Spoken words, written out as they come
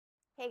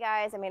Hey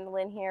guys, Amanda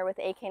Lynn here with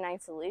AK9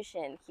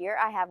 Solution. Here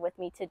I have with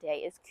me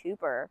today is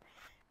Cooper.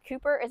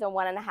 Cooper is a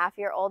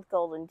 1.5-year-old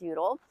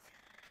Goldendoodle.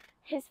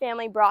 His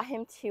family brought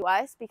him to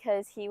us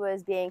because he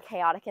was being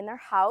chaotic in their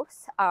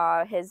house.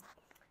 His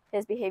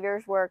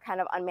behaviors were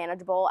kind of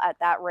unmanageable at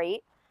that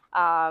rate.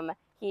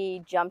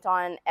 He jumped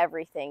on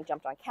everything,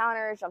 jumped on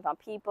counters, jumped on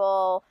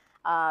people,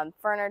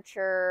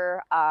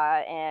 furniture,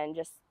 and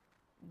just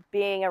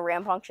being a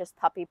rambunctious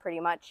puppy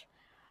pretty much.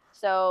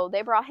 So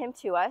they brought him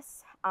to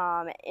us,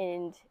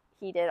 and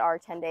he did our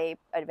 10-day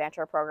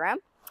adventure program.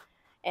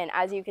 And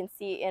as you can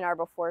see in our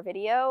before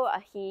video,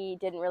 he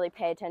didn't really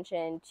pay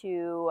attention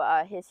to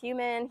his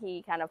human.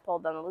 He kind of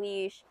pulled on the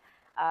leash.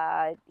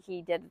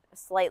 He did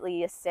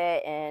slightly a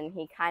sit, and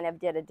he kind of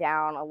did a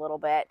down a little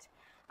bit.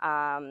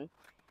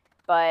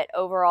 But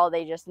overall,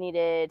 they just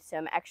needed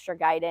some extra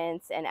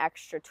guidance and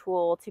extra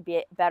tool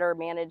to better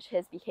manage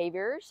his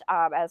behaviors,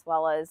 as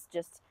well as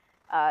just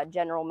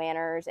general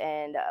manners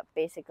and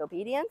basic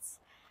obedience.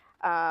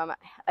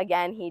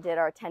 Again, he did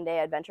our 10-day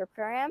adventure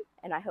program,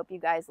 and I hope you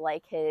guys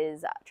like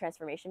his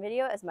transformation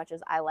video as much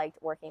as I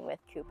liked working with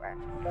Cooper.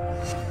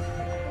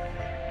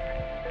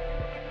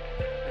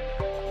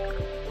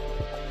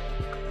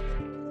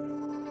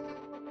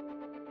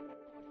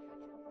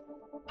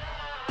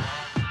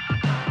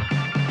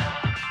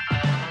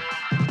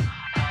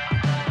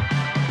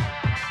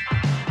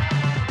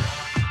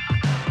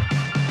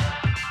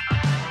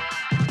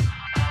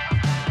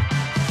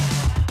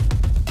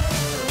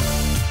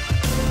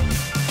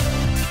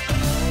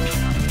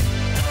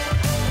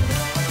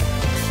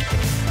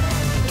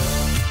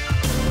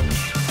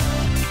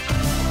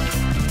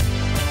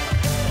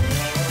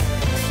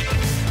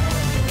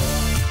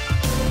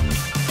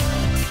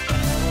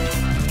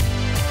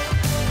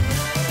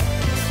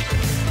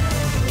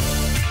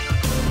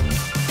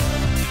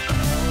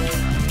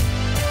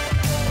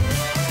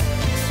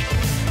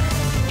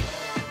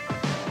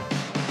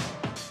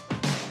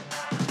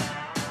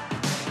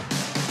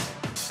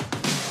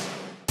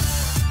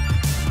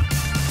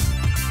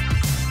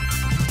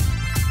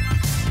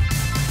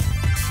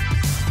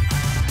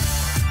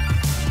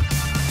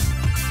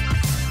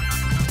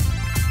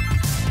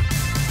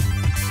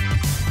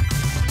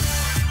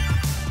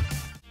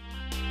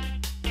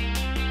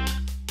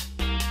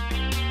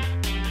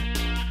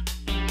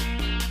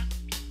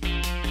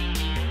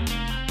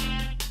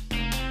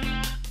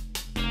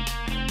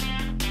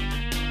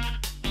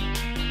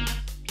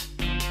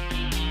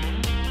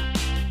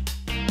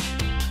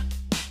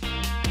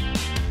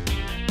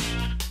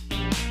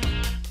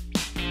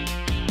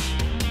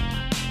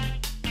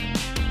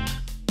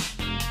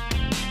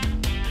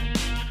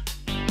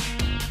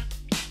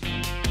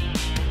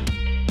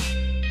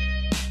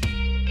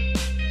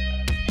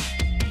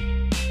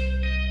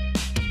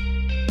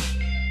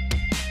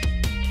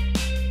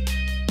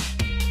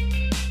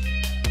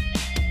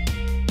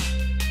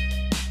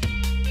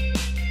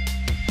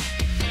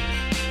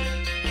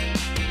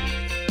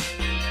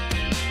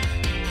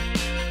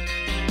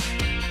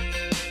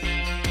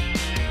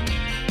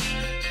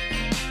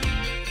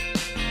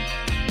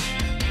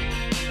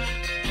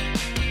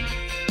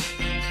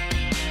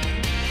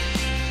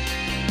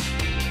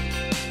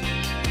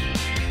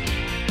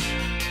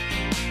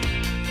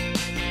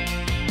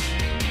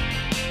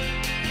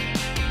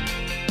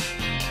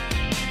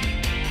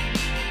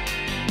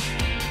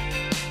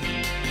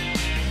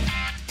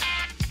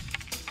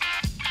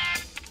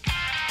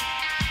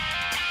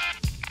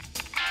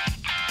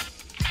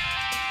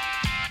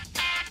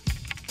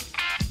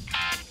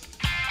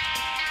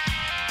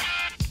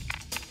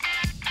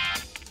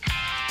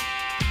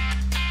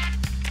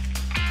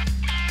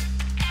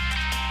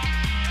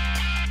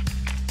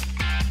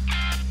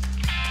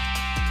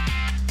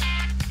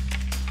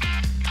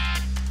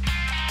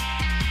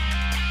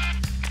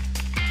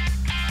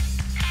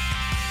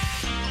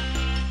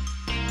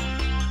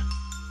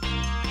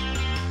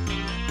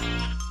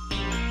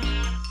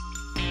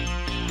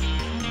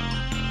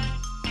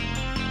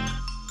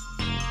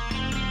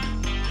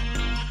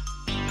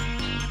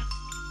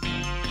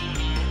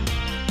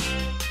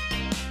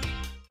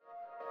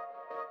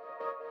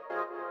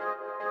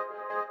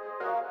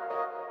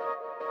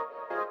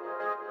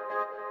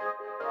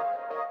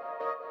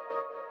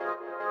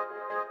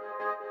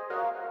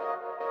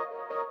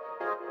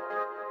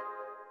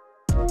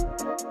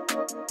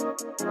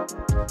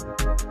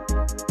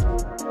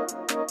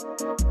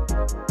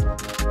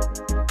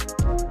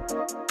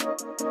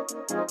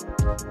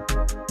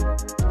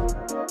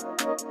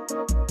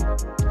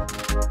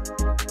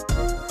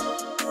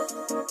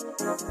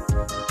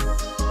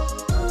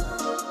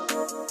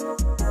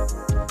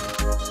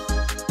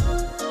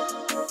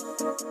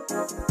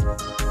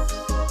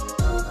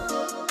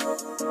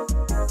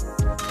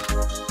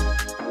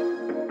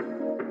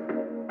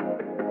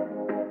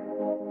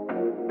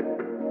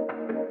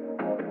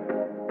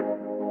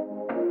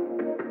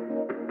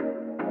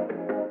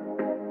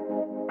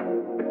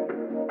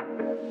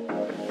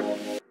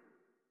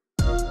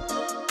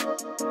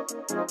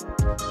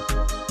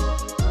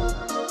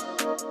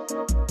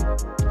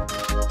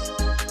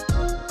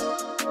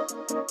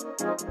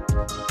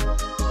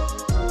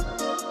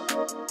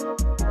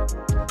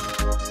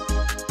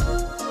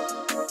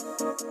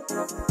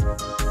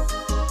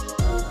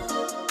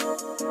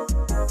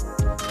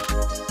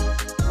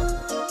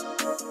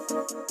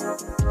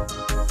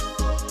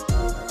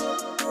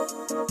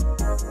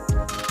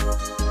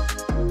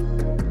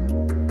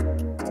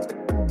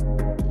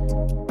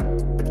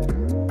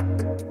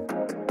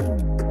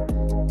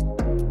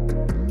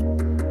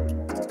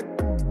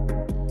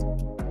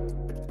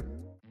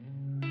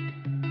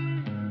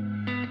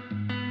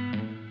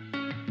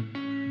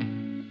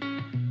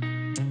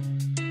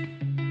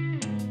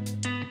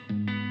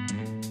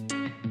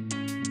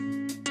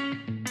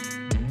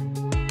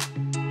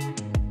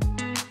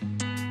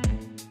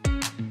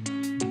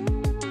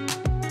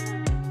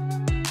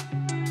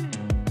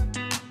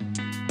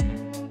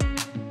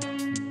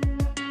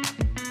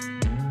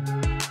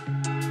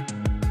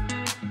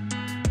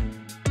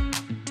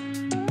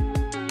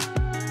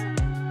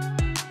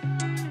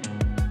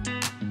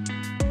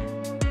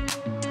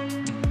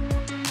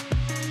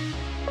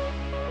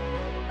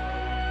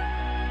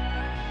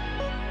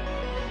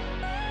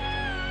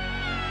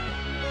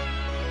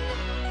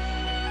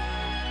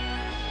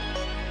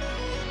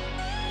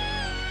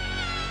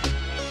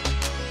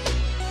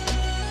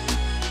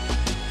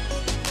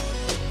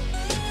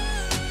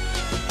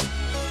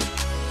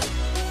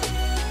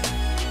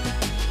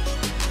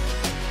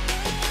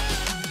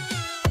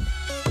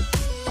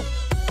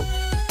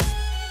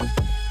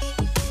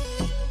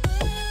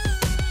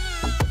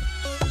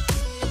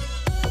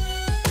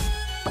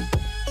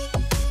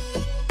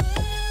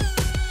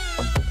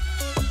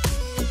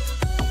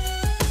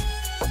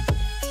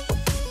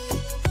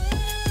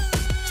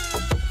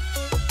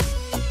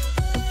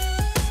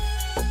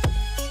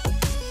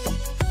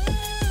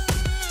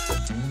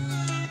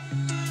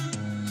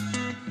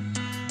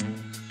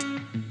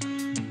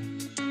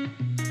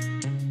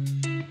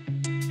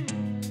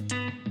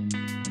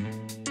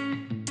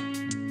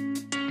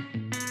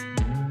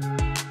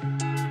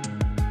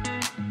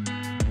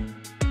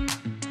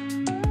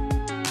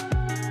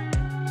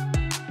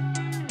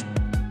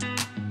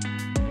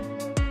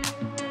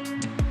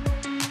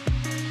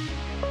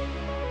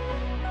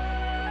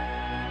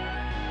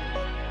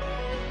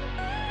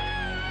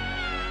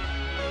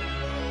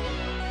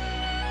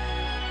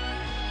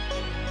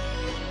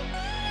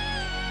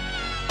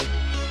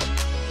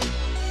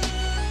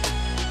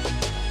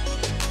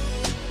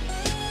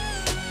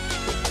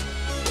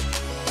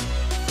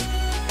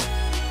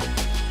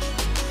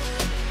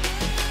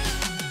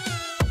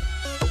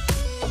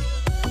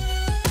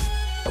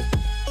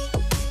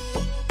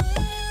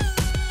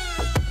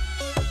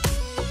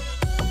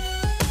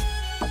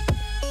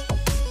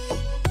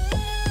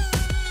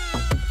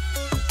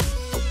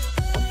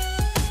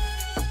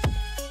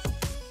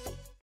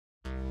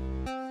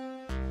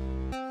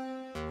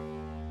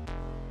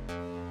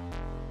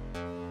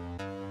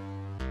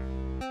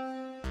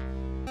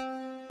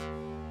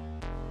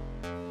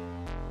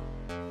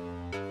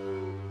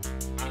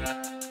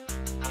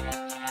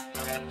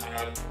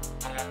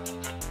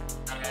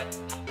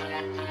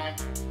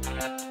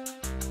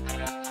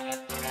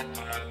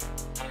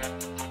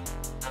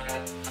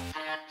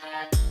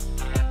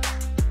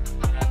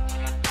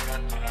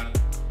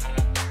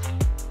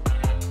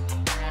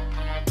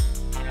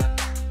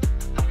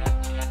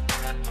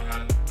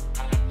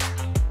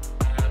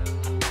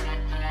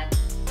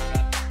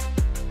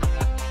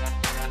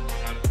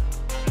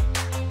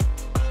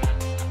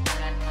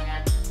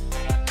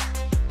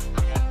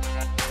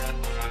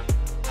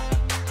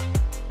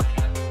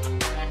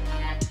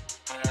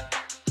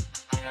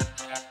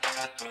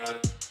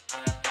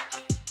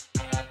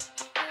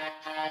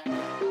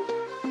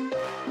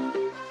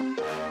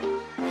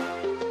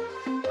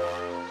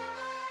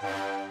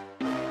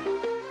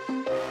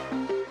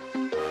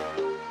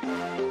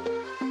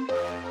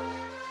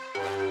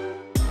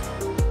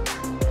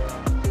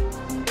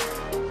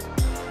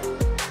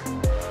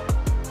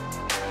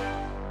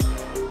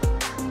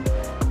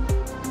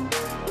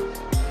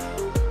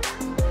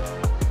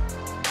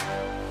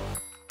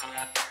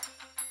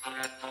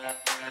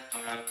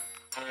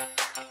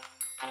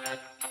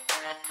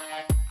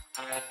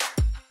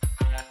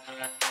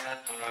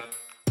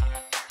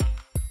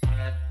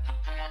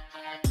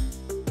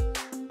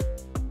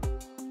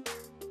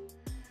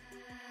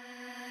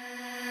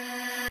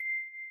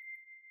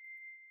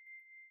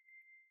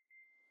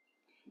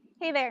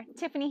 Hey there,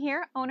 Tiffany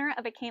here, owner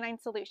of A Canine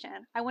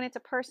Solution. I wanted to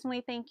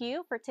personally thank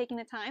you for taking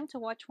the time to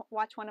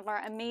watch one of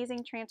our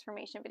amazing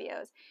transformation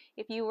videos.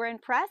 If you were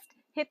impressed,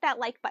 hit that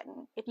like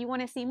button. If you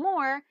want to see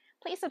more,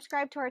 please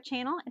subscribe to our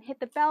channel and hit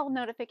the bell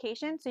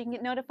notification so you can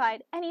get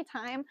notified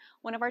anytime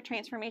one of our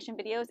transformation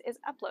videos is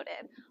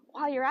uploaded.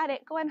 While you're at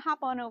it, go ahead and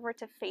hop on over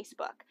to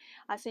Facebook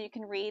so you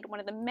can read one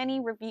of the many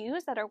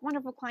reviews that our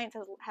wonderful clients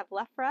have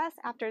left for us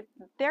after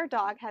their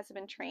dog has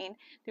been trained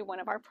through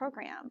one of our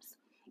programs.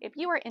 If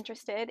you are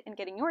interested in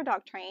getting your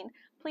dog trained,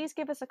 please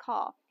give us a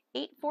call,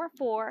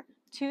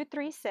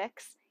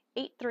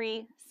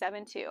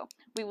 844-236-8372.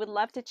 We would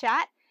love to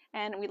chat,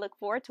 and we look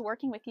forward to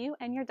working with you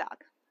and your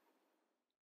dog.